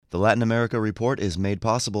The Latin America Report is made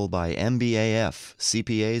possible by MBAF,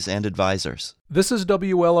 CPAs and advisors. This is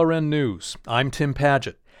WLRN News. I'm Tim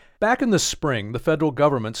Padgett. Back in the spring, the federal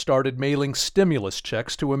government started mailing stimulus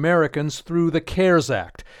checks to Americans through the CARES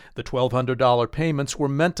Act. The $1,200 payments were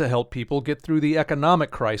meant to help people get through the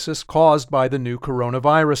economic crisis caused by the new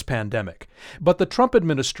coronavirus pandemic. But the Trump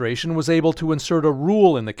administration was able to insert a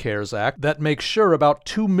rule in the CARES Act that makes sure about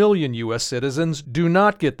 2 million U.S. citizens do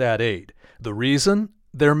not get that aid. The reason?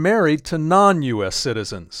 They're married to non-U.S.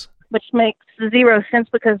 citizens. Which makes zero sense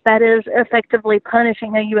because that is effectively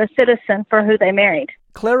punishing a U.S. citizen for who they married.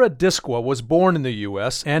 Clara Disqua was born in the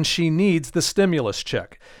U.S., and she needs the stimulus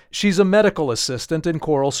check. She's a medical assistant in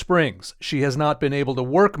Coral Springs. She has not been able to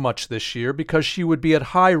work much this year because she would be at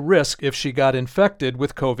high risk if she got infected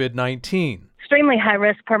with COVID-19. Extremely high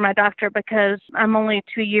risk per my doctor because I'm only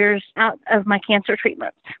 2 years out of my cancer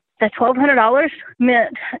treatment. The $1,200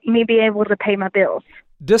 meant me being able to pay my bills.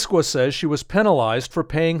 Disqua says she was penalized for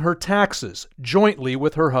paying her taxes, jointly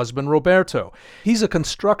with her husband Roberto. He's a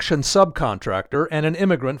construction subcontractor and an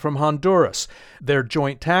immigrant from Honduras. Their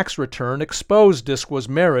joint tax return exposed Disqua's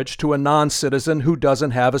marriage to a non-citizen who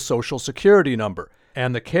doesn't have a Social Security number.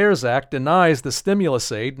 And the CARES Act denies the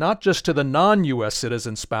stimulus aid not just to the non-U.S.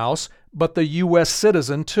 citizen spouse, but the U.S.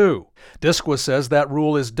 citizen too. Disqua says that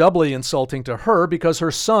rule is doubly insulting to her because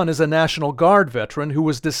her son is a National Guard veteran who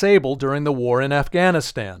was disabled during the war in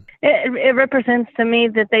Afghanistan. It represents to me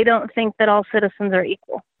that they don't think that all citizens are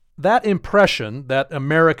equal. That impression that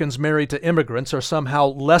Americans married to immigrants are somehow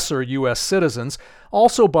lesser U.S. citizens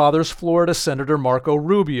also bothers Florida Senator Marco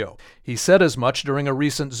Rubio. He said as much during a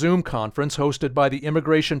recent Zoom conference hosted by the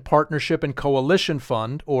Immigration Partnership and Coalition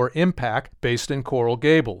Fund, or IMPAC, based in Coral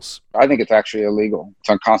Gables. I think it's actually illegal. It's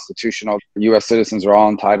unconstitutional. U.S. citizens are all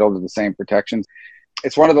entitled to the same protections.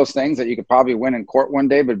 It's one of those things that you could probably win in court one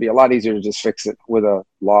day, but it'd be a lot easier to just fix it with a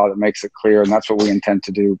law that makes it clear, and that's what we intend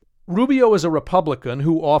to do. Rubio is a Republican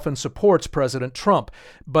who often supports President Trump,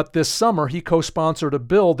 but this summer he co-sponsored a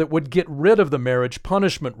bill that would get rid of the marriage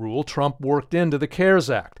punishment rule Trump worked into the CARES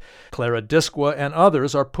Act. Clara Disqua and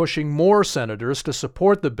others are pushing more senators to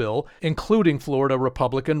support the bill, including Florida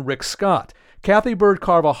Republican Rick Scott. Kathy Bird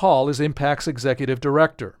Carvajal is IMPAC's executive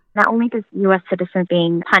director. Not only does U.S. citizens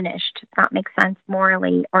being punished not make sense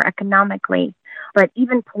morally or economically, but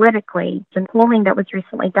even politically, the polling that was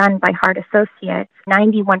recently done by Hart Associates,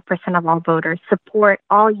 91% of all voters support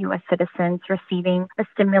all U.S. citizens receiving a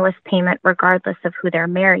stimulus payment regardless of who they're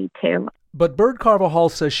married to. But Bird Carvajal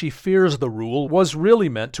says she fears the rule was really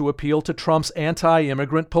meant to appeal to Trump's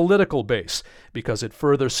anti-immigrant political base because it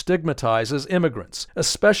further stigmatizes immigrants,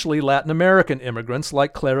 especially Latin American immigrants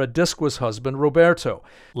like Clara Disqua's husband Roberto.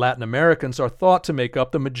 Latin Americans are thought to make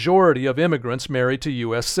up the majority of immigrants married to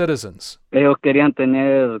U.S. citizens.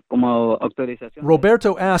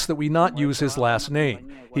 Roberto asked that we not use his last name.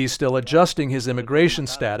 He's still adjusting his immigration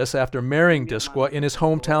status after marrying Disqua in his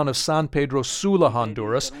hometown of San Pedro Sula,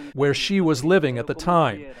 Honduras, where she was living at the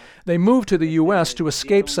time. They moved to the U.S. to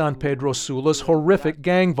escape San Pedro Sula's horrific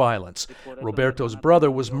gang violence. Roberto's brother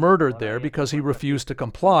was murdered there because he refused to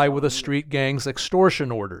comply with a street gang's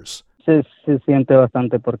extortion orders. I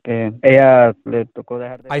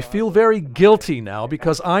feel very guilty now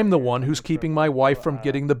because I'm the one who's keeping my wife from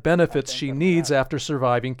getting the benefits she needs after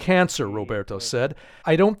surviving cancer, Roberto said.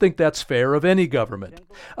 I don't think that's fair of any government.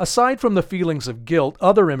 Aside from the feelings of guilt,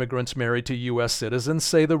 other immigrants married to U.S. citizens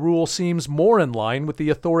say the rule seems more in line with the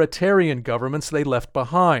authoritarian governments they left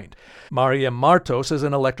behind. Maria Martos is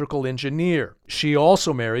an electrical engineer. She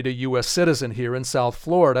also married a U.S. citizen here in South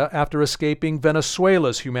Florida after escaping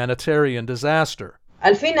Venezuela's humanitarian disaster.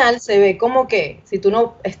 Al final se ve como que si tú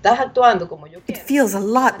no estás actuando como yo quiero. It feels a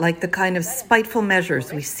lot like the kind of spiteful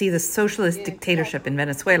measures we see the socialist dictatorship in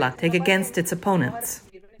Venezuela take against its opponents.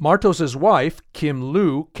 Martos's wife, Kim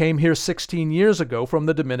Liu, came here 16 years ago from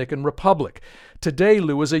the Dominican Republic. Today,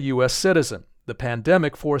 Liu is a U.S. citizen. The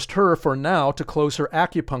pandemic forced her, for now, to close her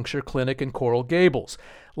acupuncture clinic in Coral Gables.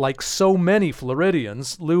 Like so many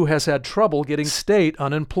Floridians, Liu has had trouble getting state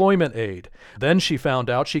unemployment aid. Then she found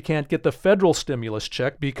out she can't get the federal stimulus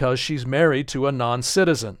check because she's married to a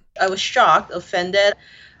non-citizen. I was shocked, offended.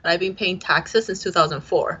 I've been paying taxes since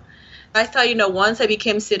 2004. I thought, once I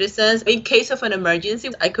became citizens, in case of an emergency,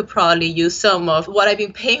 I could probably use some of what I've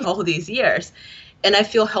been paying all these years. And I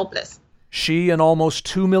feel helpless. She and almost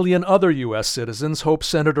 2 million other U.S. citizens hope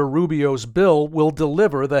Senator Rubio's bill will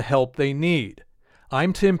deliver the help they need.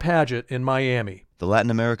 I'm Tim Padgett in Miami. The Latin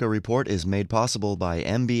America Report is made possible by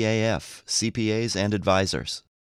MBAF, CPAs and advisors.